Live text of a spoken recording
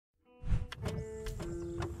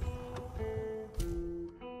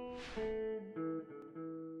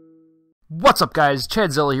What's up, guys?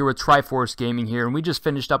 Chadzilla here with Triforce Gaming here, and we just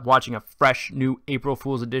finished up watching a fresh new April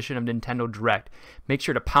Fool's edition of Nintendo Direct. Make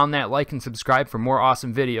sure to pound that like and subscribe for more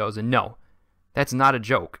awesome videos, and no, that's not a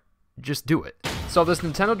joke. Just do it. So this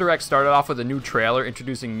Nintendo Direct started off with a new trailer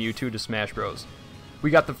introducing Mewtwo to Smash Bros. We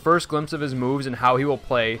got the first glimpse of his moves and how he will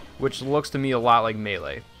play, which looks to me a lot like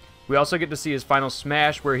Melee. We also get to see his final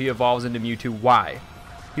Smash where he evolves into Mewtwo Y.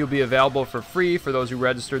 He'll be available for free for those who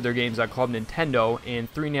registered their games on Club Nintendo and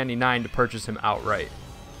 $3.99 to purchase him outright.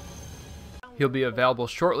 He'll be available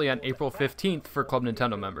shortly on April 15th for Club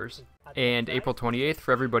Nintendo members and April 28th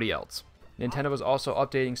for everybody else. Nintendo is also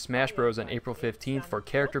updating Smash Bros. On April 15th for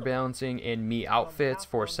character balancing and Mii outfits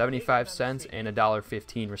for 75 cents and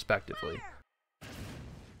 $1.15 respectively.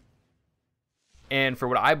 And for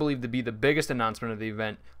what I believe to be the biggest announcement of the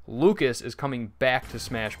event, Lucas is coming back to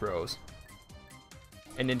Smash Bros.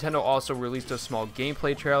 And Nintendo also released a small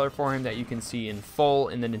gameplay trailer for him that you can see in full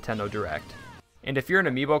in the Nintendo Direct. And if you're an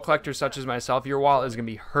Amiibo collector such as myself, your wallet is going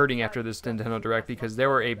to be hurting after this Nintendo Direct because there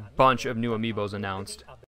were a bunch of new Amiibos announced.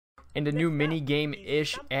 And a new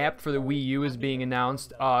mini-game-ish app for the Wii U is being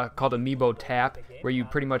announced called Amiibo Tap, where you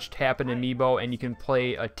pretty much tap an Amiibo and you can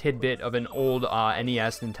play a tidbit of an old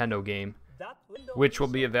NES Nintendo game, which will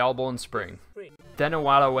be available in spring. Then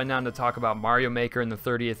Iwata went on to talk about Mario Maker and the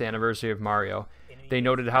 30th anniversary of Mario. They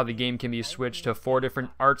noted how the game can be switched to 4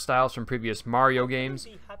 different art styles from previous Mario games.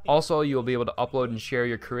 Also, you will be able to upload and share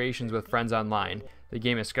your creations with friends online. The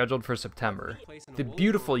game is scheduled for September. The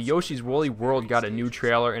beautiful Yoshi's Woolly World got a new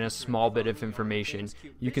trailer and a small bit of information.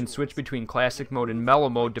 You can switch between classic mode and mellow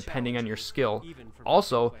mode depending on your skill.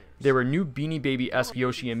 Also, there were new Beanie Baby-esque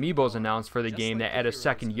Yoshi amiibos announced for the game that add a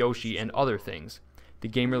second Yoshi and other things. The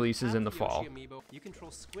game releases in the fall.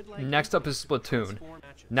 Next up is Splatoon.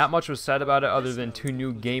 Not much was said about it other than 2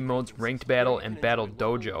 new game modes, Ranked Battle and Battle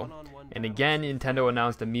Dojo. And again, Nintendo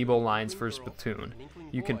announced amiibo lines for Splatoon.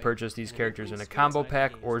 You can purchase these characters in a combo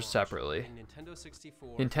pack or separately.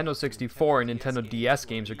 Nintendo 64 and Nintendo DS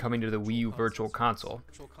games are coming to the Wii U Virtual Console.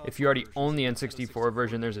 If you already own the N64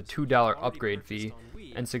 version, there's a $2 upgrade fee.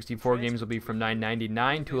 N64 games will be from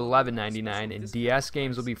 $9.99 to $11.99, and DS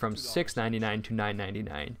games will be from $6.99 to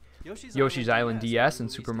 $9.99. Yoshi's Island DS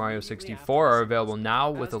and Super Mario 64 are available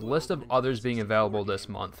now, with a list of others being available this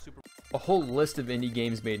month. A whole list of indie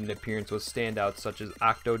games made an appearance with standouts such as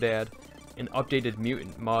Octodad, an updated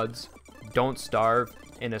Mutant Mudds, Don't Starve,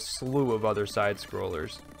 and a slew of other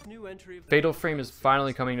side-scrollers. Fatal Frame is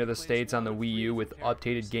finally coming to the States on the Wii U with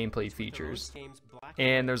updated gameplay features.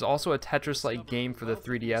 And there's also a Tetris-like game for the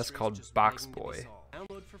 3DS called Box Boy.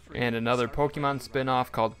 And another Pokemon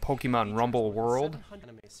spin-off called Pokemon Rumble World.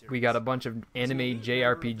 We got a bunch of anime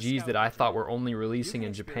JRPGs that I thought were only releasing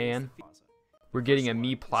in Japan. We're getting a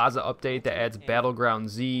Mii Plaza update that adds Battleground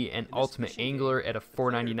Z and Ultimate Angler at a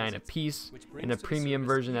 $4.99 a piece, and a premium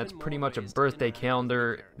version that's pretty much a birthday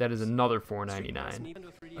calendar that is another $4.99.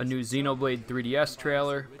 A new Xenoblade 3DS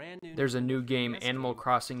trailer. There's a new game, Animal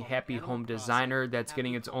Crossing Happy Home Designer, that's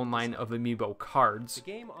getting its own line of Amiibo cards.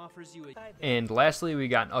 And lastly, we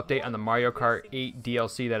got an update on the Mario Kart 8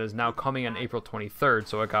 DLC that is now coming on April 23rd,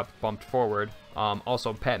 so it got bumped forward.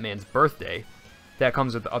 Also, Patman's birthday. That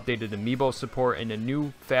comes with updated Amiibo support and a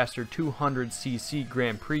new, faster 200cc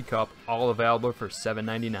Grand Prix Cup, all available for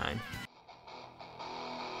 $7.99.